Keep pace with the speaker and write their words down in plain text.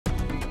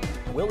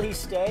Will he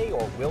stay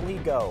or will he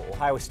go?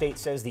 Ohio State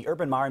says the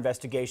Urban Meyer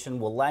investigation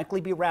will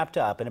likely be wrapped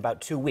up in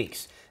about 2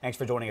 weeks. Thanks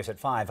for joining us at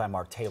 5. I'm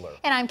Mark Taylor.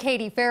 And I'm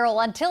Katie Farrell.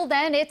 Until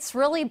then, it's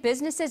really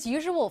business as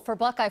usual for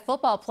Buckeye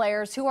football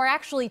players who are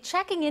actually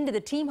checking into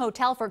the team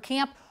hotel for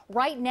camp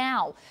right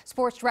now.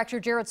 Sports Director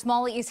Jared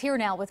Smalley is here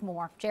now with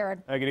more.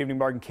 Jared. Good evening,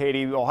 Mark and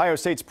Katie. Ohio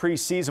State's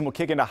preseason will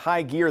kick into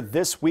high gear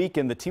this week,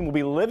 and the team will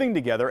be living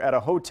together at a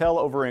hotel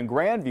over in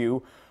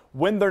Grandview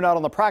when they're not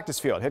on the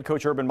practice field. Head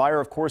coach Urban Meyer,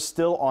 of course,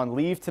 still on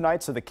leave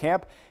tonight, so the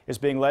camp is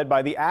being led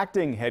by the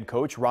acting head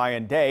coach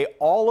Ryan Day.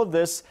 All of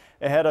this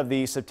ahead of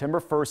the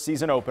September 1st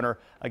season opener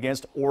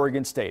against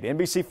Oregon State.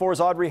 NBC4's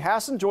Audrey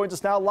Hassan joins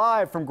us now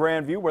live from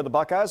Grandview, where the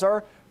Buckeyes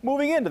are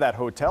moving into that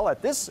hotel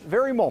at this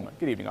very moment.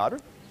 Good evening, Audrey.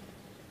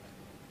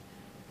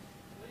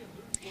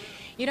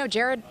 You know,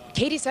 Jared,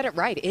 Katie said it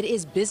right. It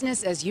is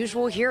business as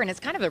usual here, and it's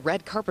kind of a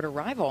red carpet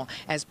arrival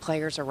as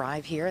players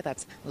arrive here.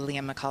 That's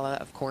Liam McCullough,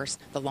 of course,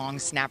 the long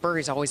snapper.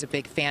 He's always a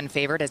big fan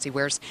favorite as he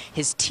wears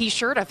his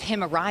T-shirt of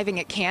him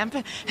arriving at camp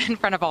in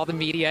front of all the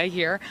media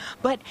here.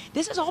 But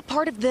this is all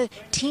part of the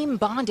team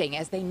bonding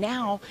as they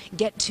now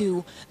get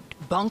to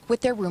bunk with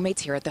their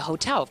roommates here at the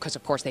hotel, because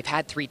of course they've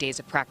had 3 days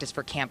of practice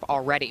for camp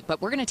already.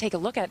 But we're going to take a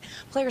look at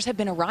players have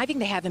been arriving.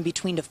 They have in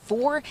between to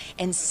 4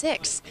 and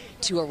 6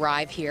 to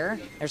arrive here.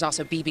 There's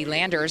also BB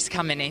Landers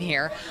coming in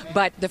here.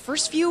 But the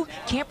first few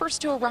campers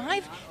to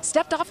arrive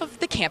stepped off of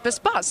the campus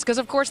bus, because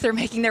of course they're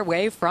making their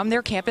way from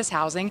their campus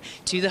housing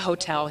to the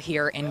hotel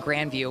here in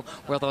Grandview,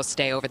 where they'll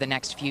stay over the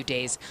next few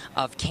days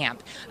of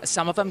camp.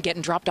 Some of them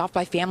getting dropped off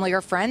by family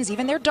or friends.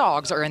 Even their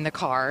dogs are in the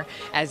car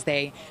as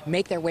they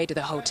make their way to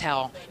the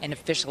hotel and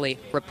officially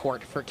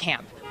report for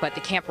camp. But the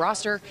camp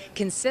roster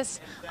consists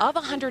of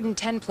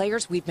 110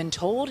 players. We've been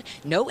told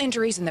no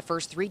injuries in the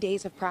first 3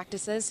 days of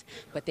practices,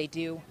 but they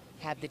do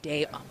have the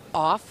day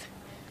off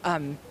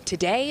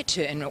today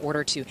in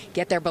order to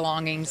get their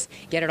belongings,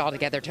 get it all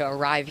together to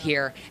arrive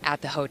here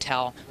at the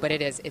hotel. But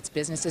it's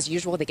business as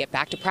usual. They get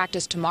back to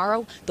practice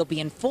tomorrow. They'll be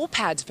in full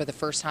pads for the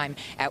first time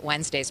at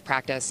Wednesday's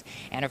practice.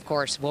 And of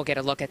course, we'll get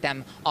a look at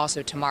them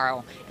also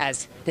tomorrow,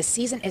 as the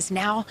season is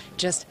now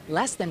just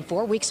less than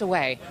 4 weeks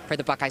away for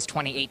the Buckeyes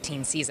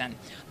 2018 season.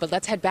 But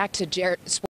let's head back to Jared.